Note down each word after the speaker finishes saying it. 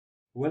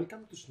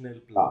Welcome to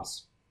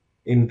SnailPlus.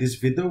 In this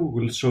video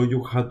we will show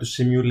you how to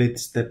simulate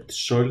stepped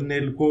soil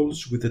nail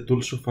walls with the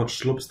tools of our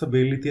slope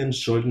stability and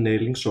soil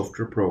nailing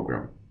software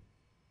program.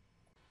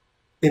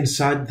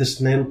 Inside the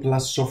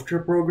SnailPlus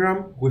software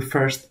program, we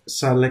first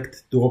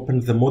select to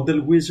open the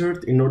model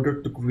wizard in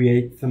order to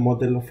create the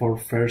model of our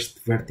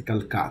first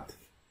vertical cut.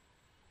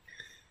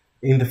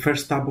 In the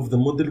first tab of the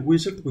model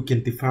wizard we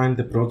can define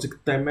the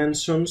project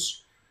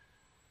dimensions,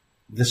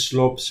 the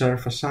slope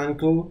surface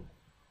angle,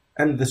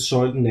 and the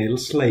soil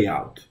nails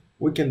layout.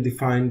 We can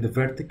define the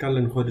vertical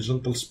and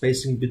horizontal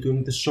spacing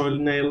between the soil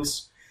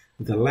nails,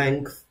 the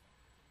length,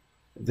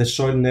 the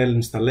soil nail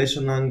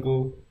installation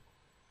angle,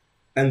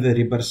 and the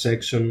rebar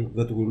section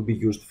that will be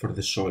used for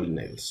the soil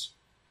nails.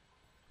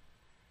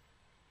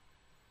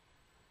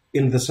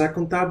 In the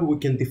second tab we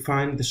can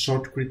define the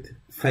shotcrete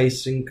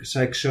facing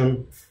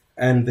section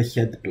and the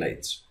head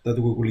plates that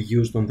we will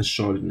use on the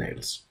soil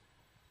nails.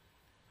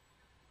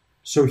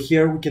 So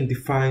here we can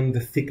define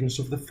the thickness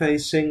of the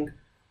facing,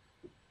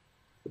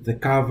 the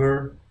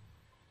cover,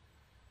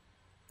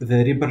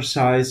 the rebar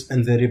size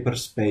and the rebar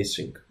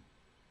spacing.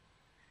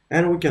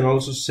 And we can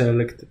also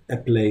select a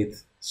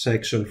plate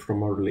section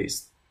from our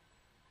list.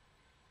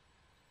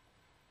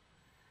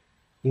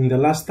 In the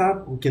last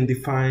tab we can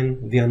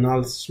define the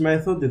analysis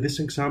method. In this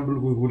example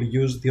we will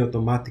use the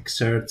automatic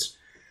search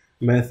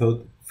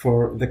method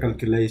for the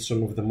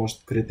calculation of the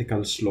most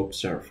critical slope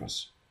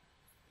surface.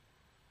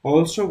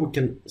 Also, we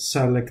can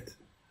select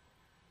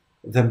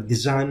the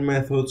design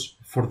methods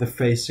for the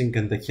facing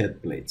and the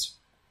head plates.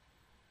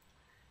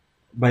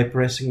 By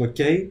pressing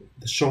OK,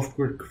 the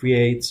software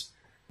creates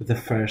the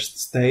first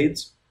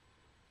stage,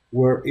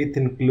 where it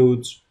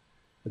includes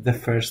the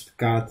first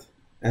cut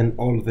and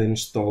all the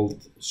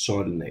installed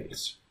soil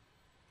nails.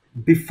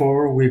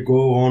 Before we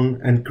go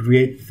on and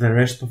create the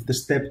rest of the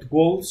stepped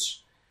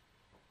walls,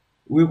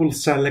 we will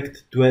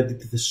select to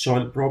edit the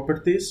soil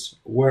properties,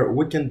 where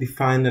we can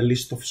define a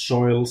list of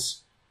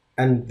soils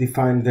and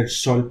define their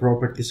soil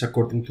properties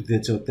according to the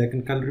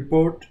geotechnical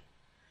report.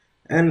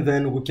 And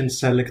then we can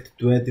select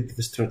to edit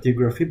the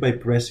stratigraphy by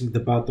pressing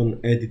the button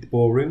Edit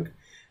Boring.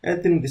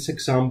 And in this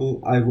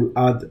example, I will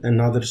add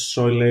another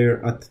soil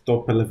layer at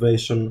top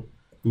elevation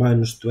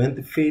minus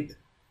 20 feet.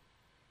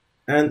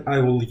 And I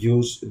will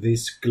use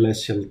this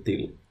glacial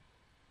till.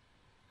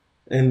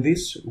 And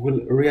this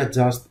will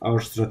readjust our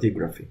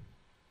stratigraphy.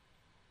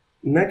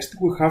 Next,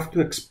 we have to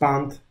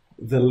expand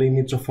the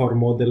limits of our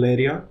model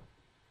area.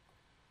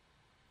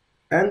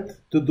 And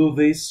to do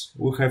this,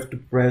 we have to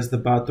press the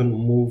button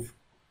Move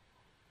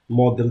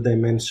Model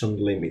Dimension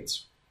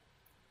Limits.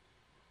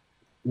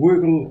 We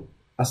will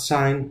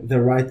assign the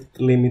right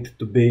limit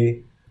to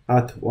be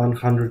at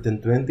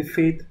 120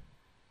 feet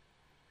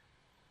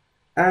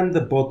and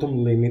the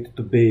bottom limit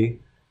to be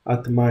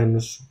at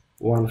minus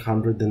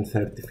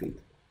 130 feet.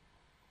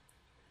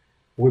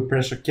 We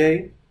press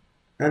OK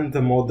and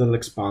the model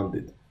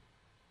expanded.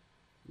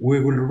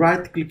 We will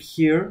right click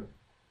here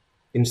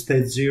in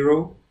stage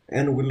 0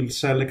 and we will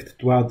select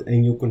to add a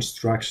new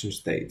construction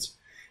stage.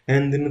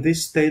 And in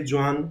this stage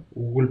 1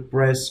 we will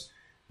press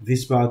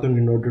this button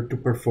in order to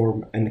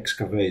perform an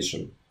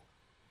excavation.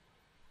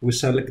 We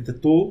select the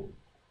tool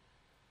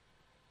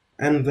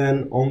and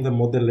then on the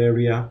model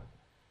area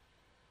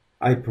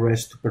I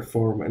press to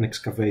perform an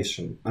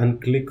excavation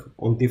and click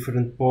on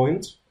different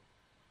points.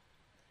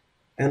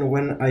 And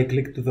when I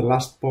click to the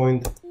last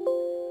point,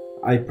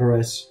 I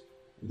press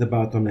the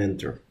button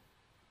Enter.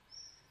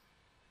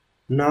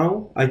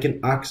 Now I can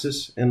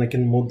access and I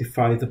can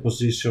modify the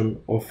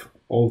position of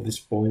all these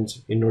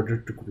points in order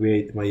to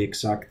create my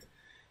exact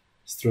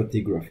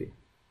stratigraphy.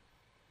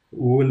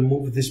 We will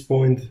move this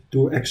point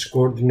to X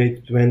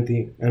coordinate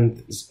 20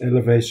 and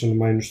elevation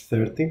minus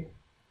 30.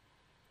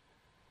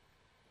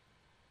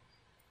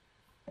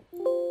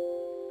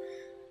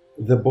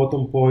 The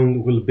bottom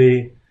point will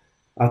be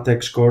at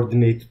X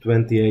coordinate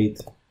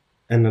 28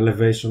 and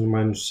elevation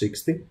minus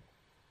 60.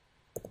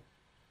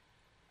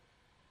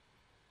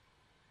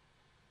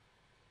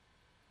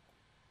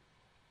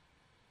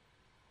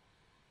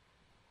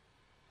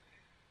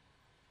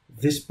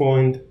 This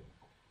point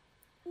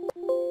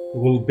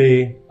will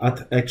be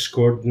at X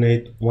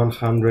coordinate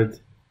 100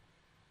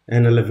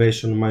 and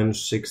elevation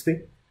minus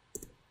 60.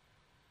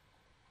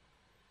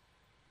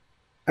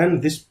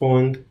 And this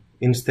point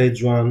in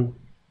stage 1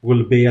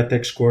 will be at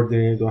X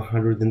coordinate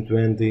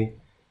 120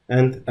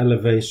 and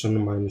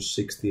elevation minus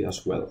 60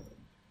 as well.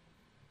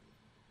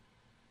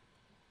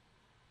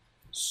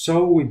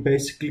 So we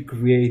basically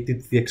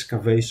created the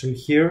excavation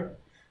here,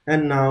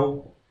 and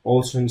now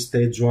also in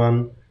stage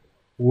 1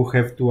 we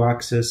have to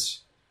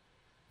access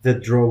the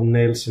draw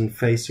nails and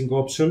facing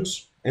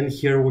options, and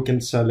here we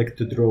can select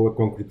to draw a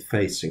concrete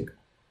facing.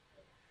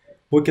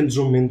 We can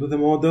zoom into the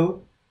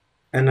model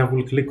and I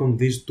will click on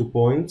these 2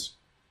 points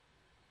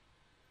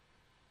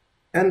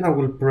and I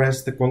will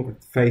press the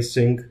concrete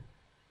facing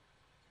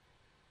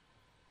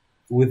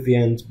with the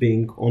ends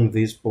being on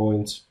these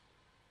points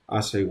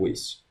as I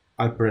wish.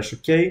 I press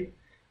OK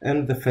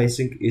and the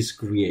facing is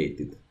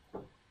created.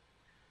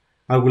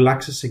 I will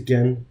access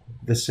again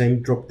the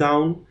same drop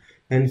down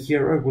and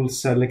here I will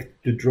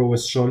select to draw a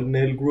soil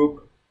nail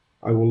group.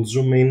 I will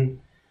zoom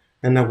in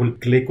and I will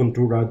click on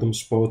two random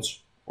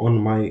spots on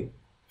my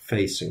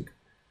facing.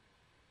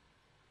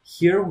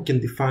 Here we can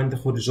define the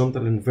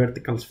horizontal and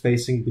vertical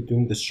spacing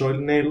between the soil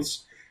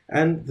nails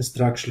and the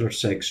structural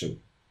section.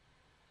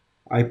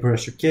 I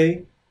press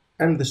OK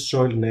and the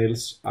soil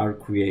nails are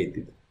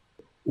created.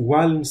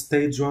 While in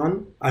stage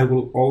 1, I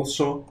will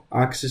also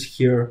access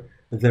here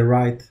the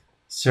right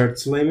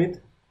search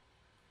limit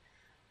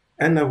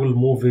and I will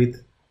move it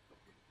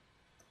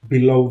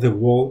below the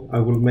wall. I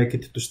will make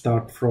it to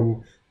start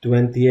from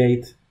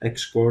 28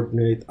 x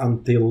coordinate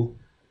until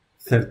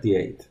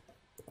 38.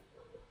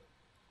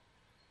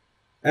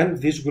 And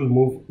this will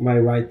move my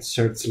right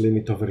search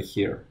limit over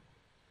here.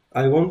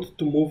 I want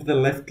to move the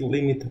left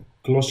limit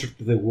closer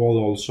to the wall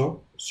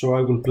also, so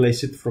I will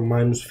place it from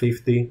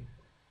 -50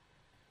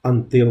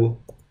 until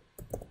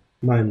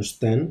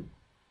 -10.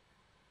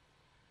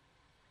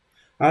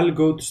 I'll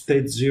go to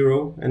stage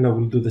 0 and I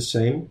will do the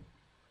same.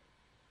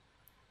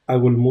 I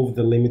will move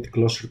the limit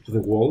closer to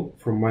the wall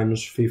from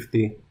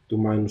 -50 to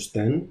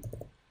 -10.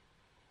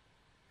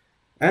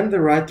 And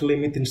the right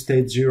limit in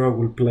stage 0 I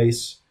will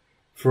place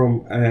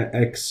from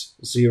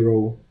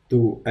x0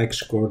 to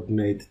x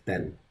coordinate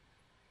 10.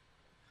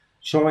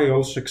 So I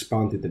also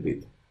expand it a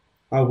bit.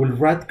 I will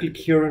right click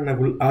here and I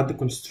will add the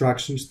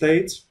construction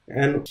stage,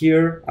 and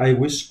here I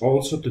wish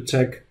also to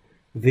check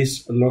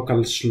this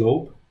local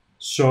slope.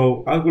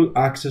 So I will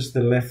access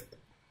the left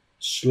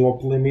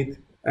slope limit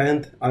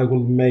and I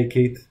will make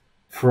it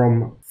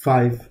from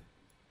 5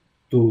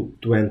 to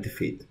 20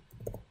 feet.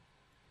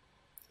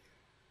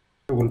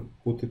 I will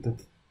put it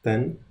at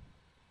 10.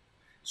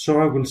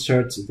 So I will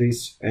search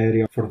this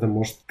area for the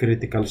most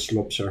critical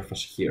slope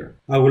surface here.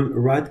 I will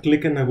right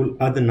click and I will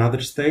add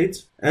another stage,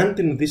 and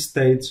in this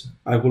stage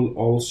I will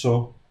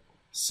also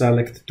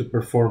select to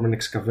perform an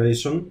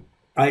excavation.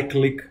 I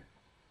click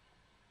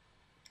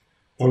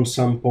on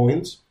some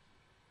points,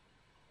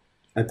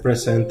 I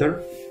press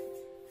enter,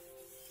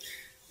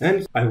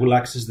 and I will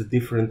access the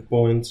different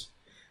points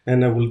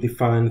and I will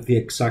define the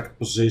exact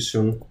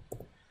position,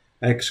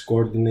 x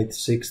coordinate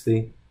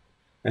 60,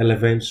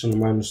 elevation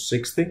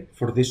 -60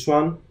 for this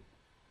one,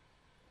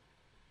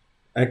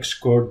 x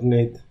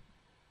coordinate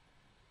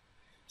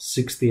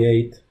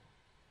 68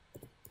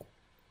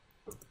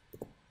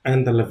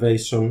 and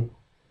elevation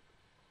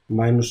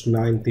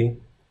 -90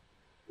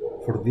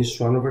 for this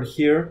one over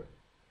here,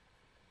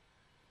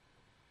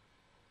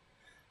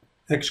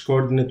 x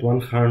coordinate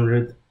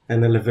 100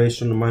 and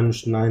elevation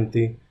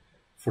 -90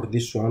 for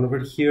this one over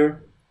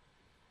here,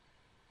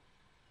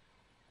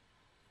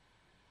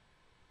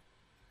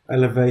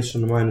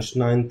 elevation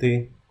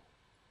 -90,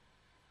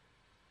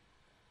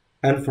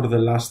 and for the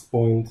last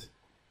point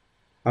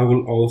I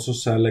will also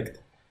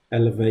select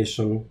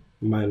elevation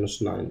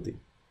 -90.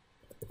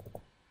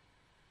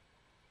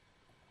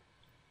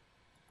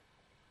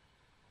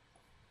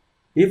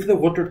 If the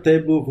water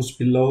table was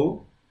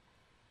below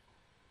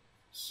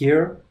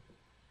here,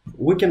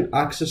 we can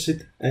access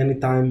it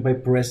anytime by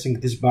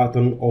pressing this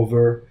button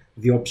over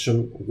the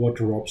option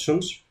Water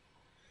Options.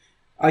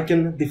 I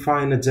can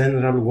define a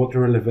general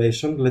water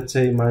elevation, let's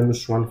say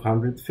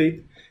 -100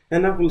 feet,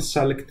 and I will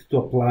select to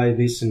apply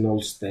this in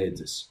all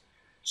stages.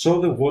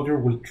 So the water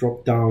will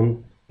drop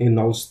down in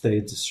all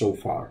stages so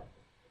far.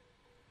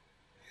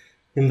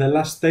 In the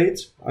last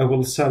stage, I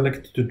will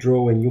select to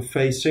draw a new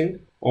facing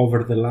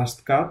over the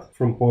last cut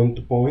from point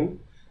to point.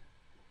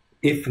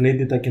 If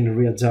needed, I can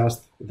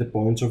readjust the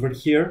points over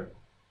here.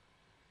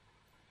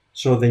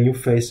 So the new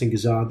facing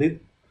is added.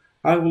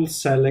 I will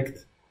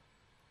select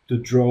to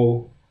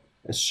draw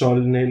a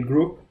soil nail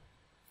group,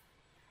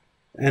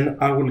 and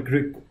I will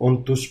click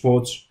on two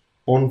spots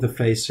on the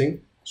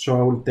facing. So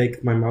I will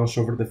take my mouse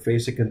over the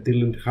facing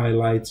until it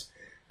highlights,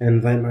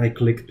 and then I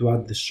click to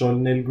add the soil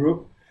nail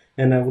group,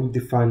 and I will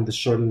define the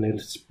soil nail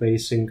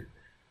spacing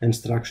and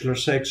structural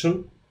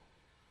section.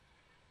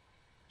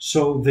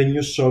 So the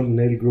new soil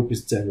nail group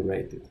is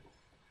generated.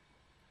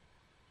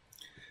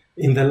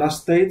 In the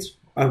last stage,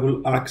 I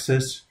will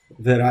access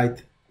the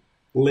right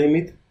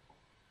limit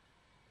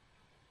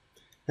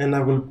and I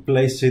will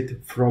place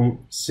it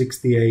from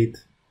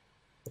 68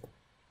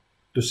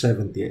 to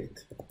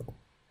 78.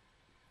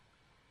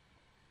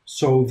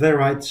 So the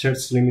right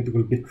search limit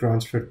will be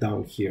transferred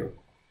down here.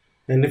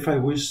 And if I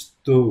wish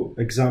to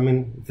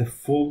examine the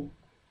full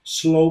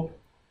slope,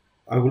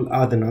 I will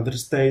add another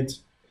stage,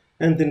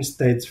 and in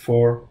stage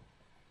 4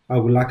 I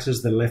will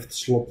access the left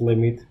slope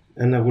limit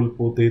and I will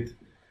put it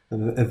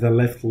at the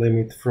left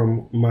limit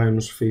from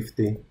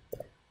 -50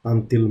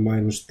 until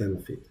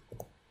 -10 feet.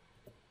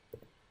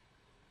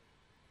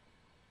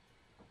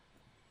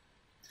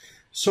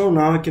 So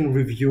now I can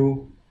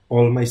review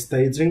all my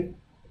staging,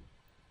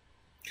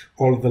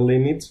 all the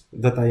limits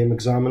that I am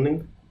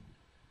examining,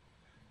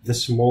 the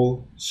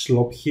small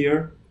slope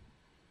here,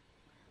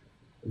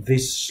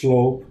 this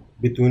slope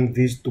between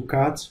these two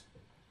cuts,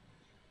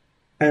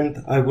 and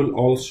I will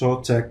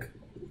also check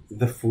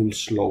the full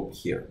slope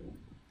here.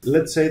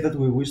 Let's say that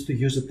we wish to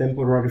use a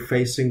temporary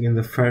facing in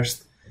the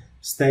first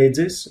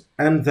stages,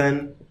 and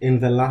then in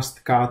the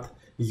last cut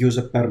use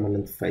a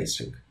permanent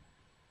facing.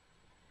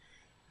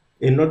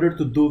 In order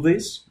to do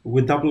this,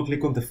 we double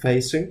click on the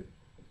facing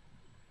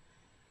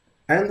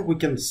and we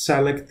can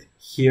select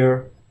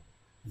here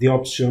the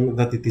option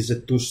that it is a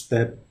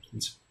two-step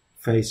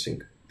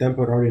facing,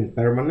 temporary and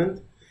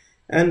permanent,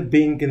 and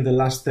being in the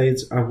last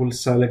stage I will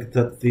select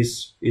that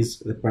this is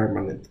the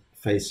permanent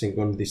facing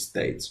on this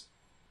stage.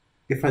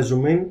 If I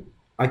zoom in,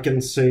 I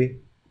can see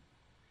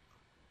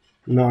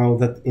now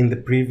that in the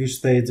previous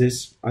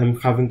stages I'm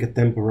having a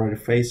temporary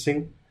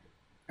facing,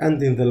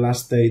 and in the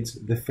last stage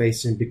the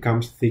facing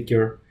becomes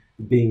thicker,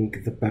 being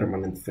the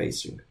permanent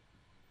facing.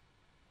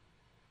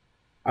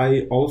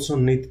 I also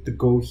need to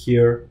go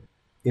here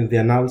in the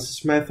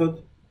analysis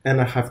method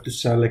and I have to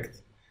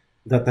select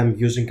that I'm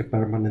using a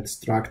permanent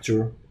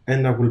structure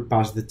and I will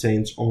pass the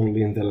change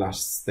only in the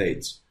last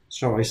stage.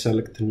 So I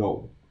select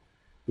no,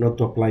 not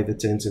to apply the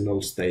change in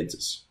all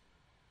stages.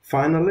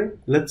 Finally,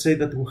 let's say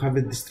that we have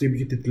a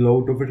distributed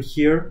load over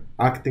here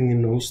acting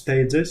in all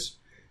stages.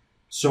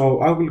 So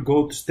I will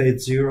go to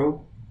stage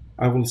 0,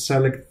 I will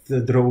select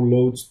the draw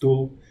loads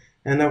tool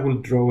and I will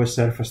draw a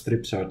surface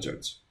strip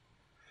surcharge.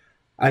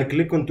 I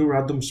click on two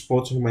random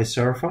spots on my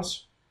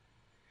surface,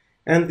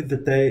 and in the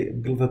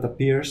table that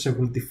appears I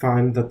will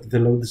define that the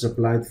load is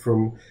applied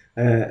from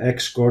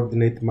x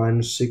coordinate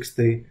minus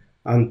 60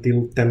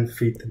 until 10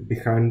 feet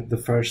behind the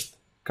first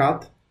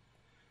cut,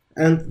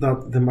 and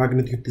that the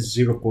magnitude is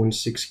 0.6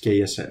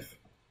 ksf.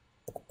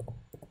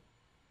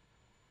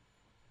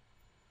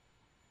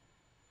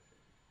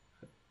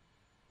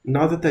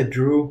 Now that I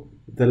drew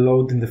the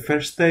load in the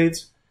first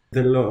stage,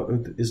 the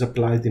load is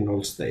applied in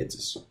all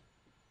stages.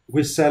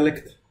 We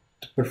select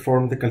to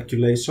perform the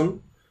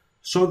calculation,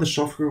 so the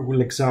software will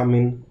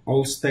examine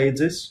all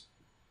stages,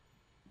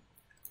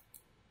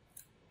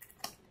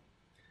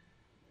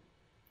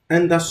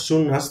 and as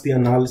soon as the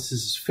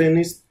analysis is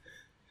finished,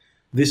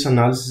 this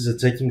analysis a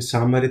checking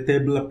summary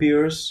table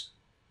appears,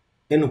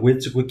 in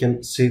which we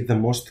can see the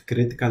most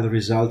critical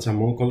results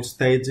among all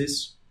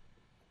stages,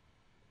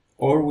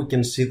 or we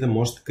can see the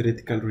most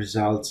critical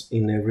results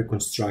in every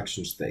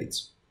construction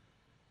stage.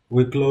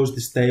 We close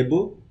this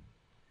table,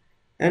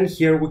 and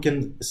here we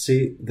can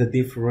see the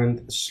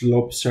different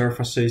slope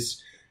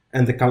surfaces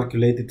and the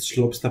calculated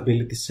slope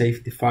stability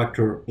safety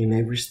factor in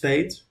every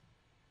stage.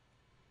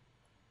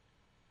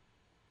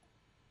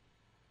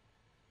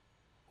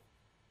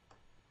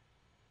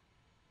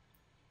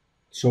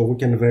 So we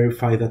can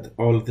verify that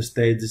all the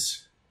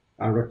stages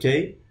are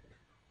okay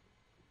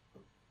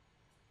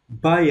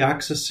by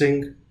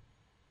accessing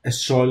a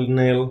soil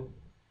nail.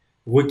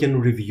 We can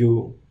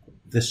review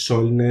the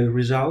soil nail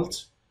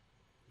results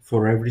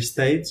for every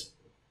stage,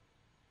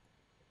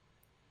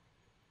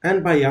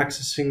 and by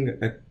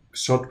accessing a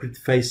shotcrete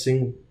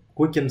facing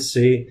we can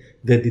see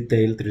the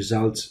detailed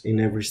results in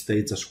every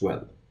stage as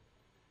well.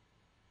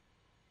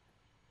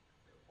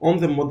 On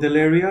the model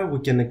area we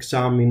can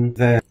examine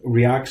the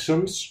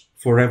reactions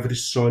for every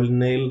soil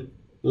nail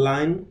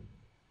line.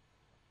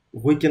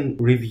 We can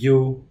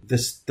review the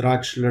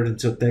structural and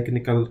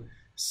geotechnical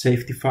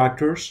safety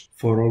factors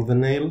for all the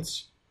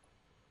nails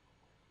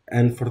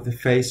and for the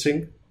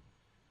facing.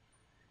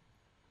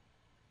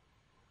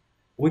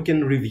 We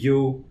can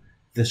review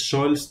the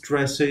soil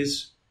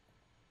stresses,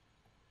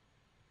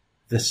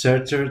 the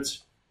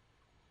surcharge,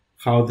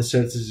 how the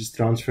surcharge is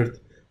transferred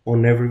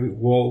on every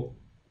wall,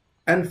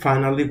 and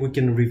finally we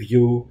can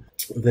review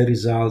the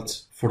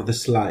results for the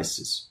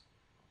slices.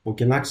 We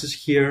can access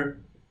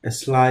here a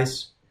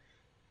slice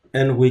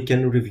and we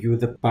can review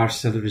the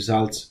partial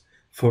results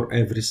for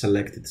every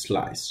selected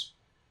slice.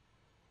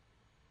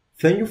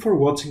 Thank you for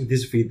watching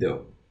this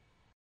video.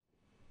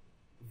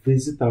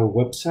 Visit our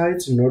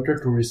websites in order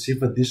to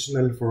receive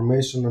additional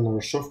information on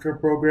our software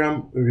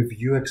program,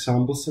 review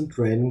examples and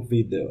training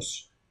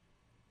videos.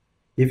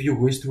 If you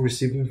wish to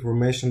receive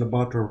information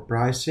about our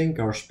pricing,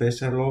 our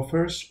special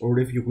offers, or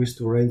if you wish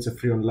to arrange a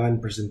free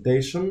online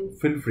presentation,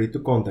 feel free to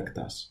contact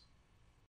us.